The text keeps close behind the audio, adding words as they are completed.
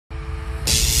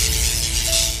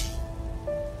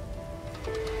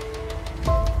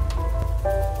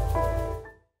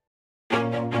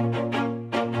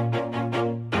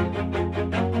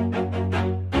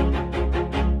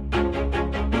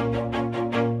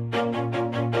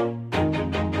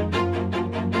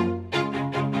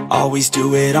Always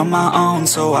do it on my own,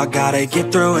 so I gotta get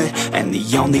through it. And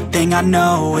the only thing I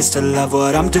know is to love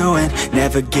what I'm doing.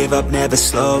 Never give up, never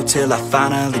slow, till I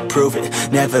finally prove it.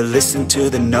 Never listen to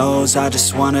the no's, I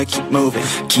just wanna keep moving.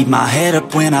 Keep my head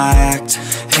up when I act,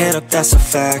 head up, that's a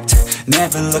fact.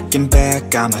 Never looking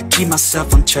back, I'ma keep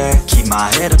myself on track. Keep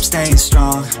my head up, staying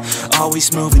strong,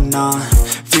 always moving on.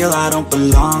 Feel I don't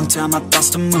belong, tell my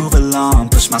thoughts to move along.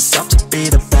 Push myself to be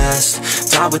the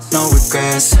best, die with no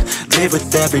regrets. Live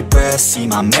with every breath, see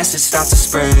my message start to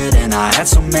spread. And I had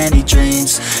so many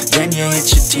dreams, then you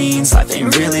hit your teens. Life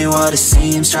ain't really what it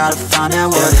seems, try to find out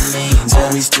what it means.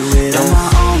 Always do it on my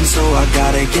own, so I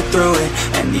gotta get through it.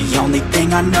 And the only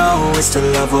thing I know is to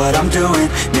love what I'm doing.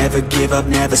 Never give up,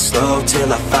 never slow,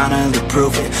 till I finally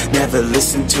prove it. Never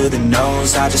listen to the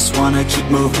no's, I just wanna keep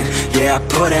moving. Yeah, I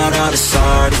put out all this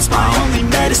art, it's my only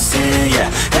medicine. Yeah,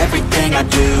 everything I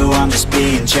do, I'm just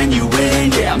being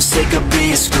genuine. Yeah, I'm sick of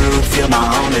being screwed, feel my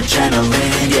own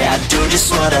adrenaline. Yeah, I do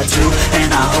just what I do,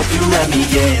 and I hope you let me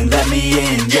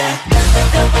in, yeah.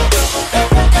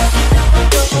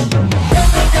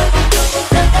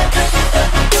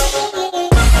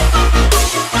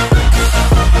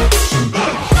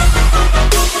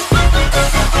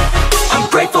 I'm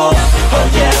grateful, oh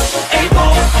yeah,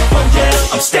 able, oh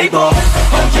yeah, I'm stable,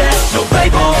 oh yeah, no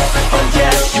label, oh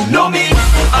yeah, you know me,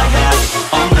 I have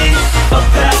only a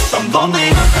path, I'm lonely,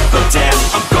 but damn,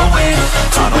 I'm going to win.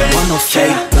 I don't want no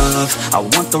fake love, I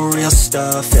want the real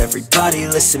stuff. Everybody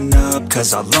listen up,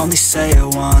 cause I'll only say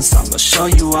it once. I'm gonna show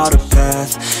you all the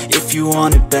path, if you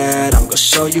want it bad. I'm gonna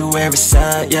show you where it's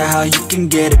at, yeah, how you can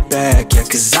get it back. Yeah,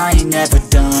 cause I ain't never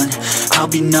done, I'll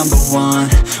be number one.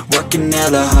 Working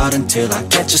hella hard until I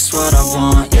get just what I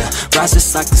want, yeah.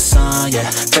 Rises like the sun, yeah,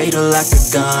 fatal like a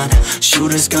gun.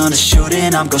 Shooter's gonna shoot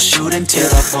and I'm gonna shoot until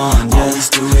I've won, yeah. Always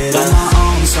do it on my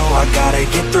own, so I gotta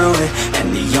get through it.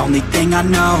 And the only thing I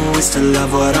know is to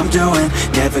love what I'm doing.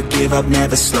 Never give up,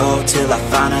 never slow, till I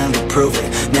finally prove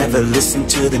it. Never listen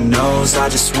to the no's, I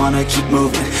just wanna keep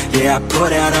moving. Yeah, I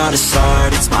put out all this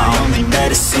art, it's my only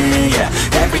medicine. Yeah,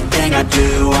 everything I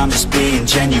do, I'm just being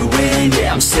genuine.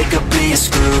 Yeah, I'm sick of being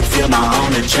screwed, feel my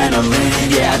own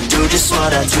adrenaline. Yeah, I do just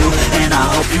what I do, and I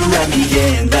hope you let me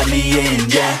in,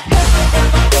 yeah.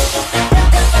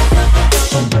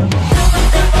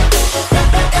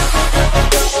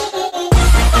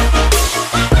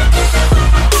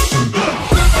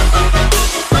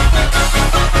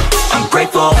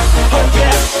 Oh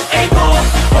yeah, able,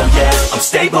 oh yeah, I'm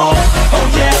stable, oh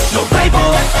yeah, no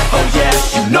label, oh yeah,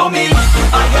 you know me.